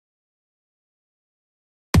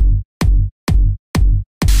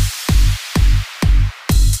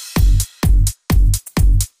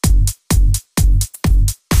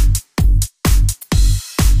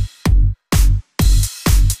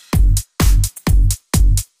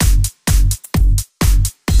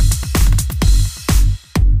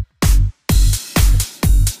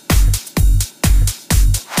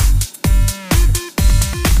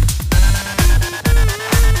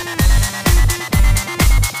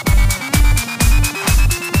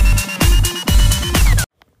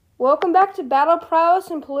Welcome back to Battle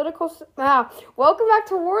Prowess and Political... welcome back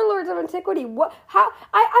to Warlords of Antiquity.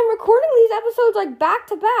 I'm recording these episodes like back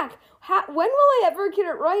to back. When will I ever get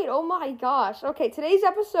it right? Oh my gosh. Okay, today's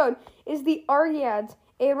episode is the Argeads,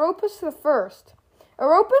 Aeropus I.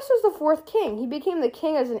 Aeropus was the fourth king. He became the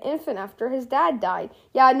king as an infant after his dad died.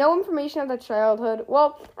 Yeah, no information of the childhood.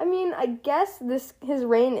 Well, I mean, I guess his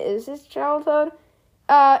reign is his childhood.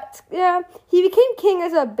 He became king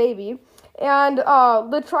as a baby. And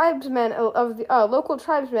the tribesmen of the local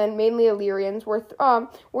tribesmen, mainly Illyrians, were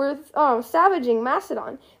savaging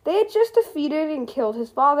Macedon. They had just defeated and killed his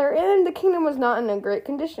father, and the kingdom was not in a great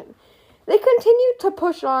condition. They continued to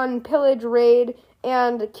push on, pillage, raid,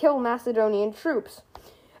 and kill Macedonian troops.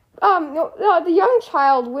 The young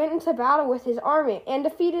child went into battle with his army and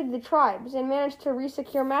defeated the tribes and managed to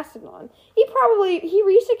resecure Macedon. He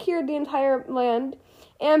resecured the entire land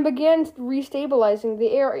and began restabilizing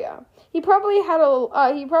the area. He probably had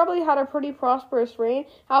a pretty prosperous reign.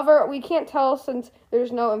 However, we can't tell since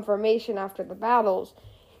there's no information after the battles.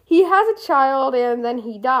 He has a child and then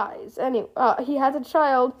he dies. Anyway, he has a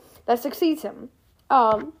child that succeeds him.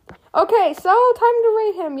 Okay, so time to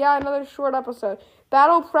rate him. Yeah, another short episode.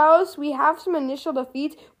 Battle Prowess, we have some initial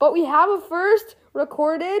defeats, but we have a first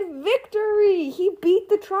recorded victory. He beat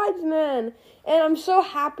the tribesmen, and I'm so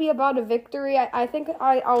happy about a victory. I think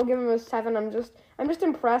I'll give him a 7. I'm just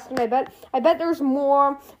impressed, and I bet there's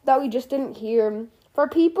more that we just didn't hear. For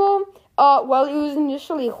people, well, it was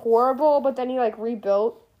initially horrible, but then he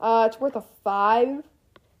rebuilt. It's worth a 5.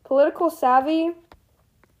 Political savvy.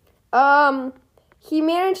 He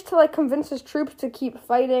managed to convince his troops to keep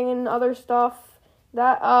fighting and other stuff.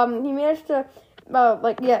 That he managed to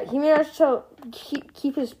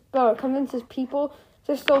convince his people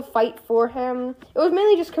to still fight for him. It was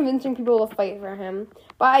mainly just convincing people to fight for him,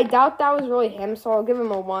 but I doubt that was really him, so I'll give him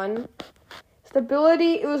a 1.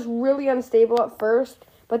 Stability, it was really unstable at first,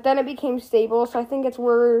 but then it became stable, so I think it's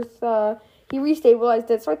worth, he restabilized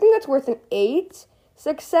it, so I think that's worth an 8.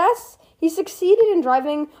 Success, he succeeded in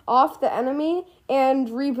driving off the enemy and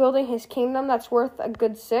rebuilding his kingdom, that's worth a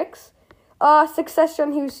good 6.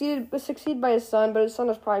 Succession, he was succeeded by his son, but his son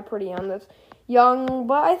was probably pretty young,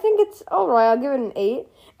 but I think it's alright, I'll give it an 8.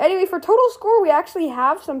 Anyway, for total score, we actually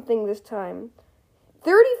have something this time.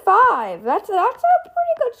 35, that's a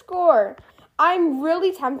pretty good score. I'm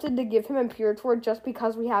really tempted to give him imperator just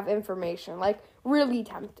because we have information, really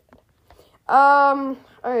tempted.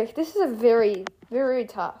 Alright, this is a very, very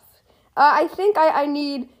tough. I think I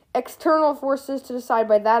need external forces to decide.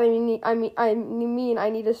 By that I mean I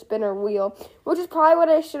need a spinner wheel, which is probably what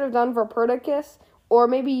I should have done for Perdiccas or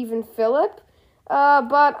maybe even Philip.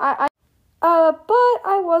 But I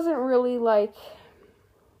wasn't really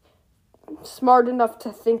smart enough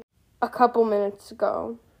to think a couple minutes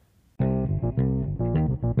ago.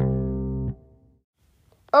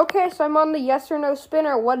 Okay, so I'm on the yes or no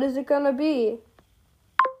spinner. What is it gonna be?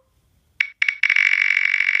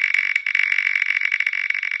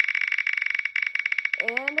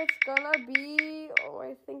 And it's gonna be,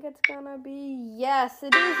 I think it's gonna be yes.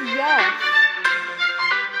 It is yes.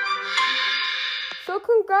 So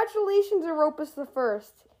congratulations, Aeropus I.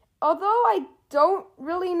 Although I don't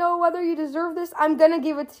really know whether you deserve this, I'm gonna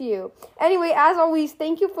give it to you. Anyway, as always,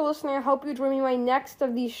 thank you for listening. I hope you join me in my next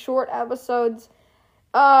of these short episodes.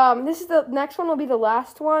 The next one will be the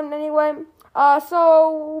last one anyway.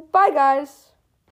 So bye guys.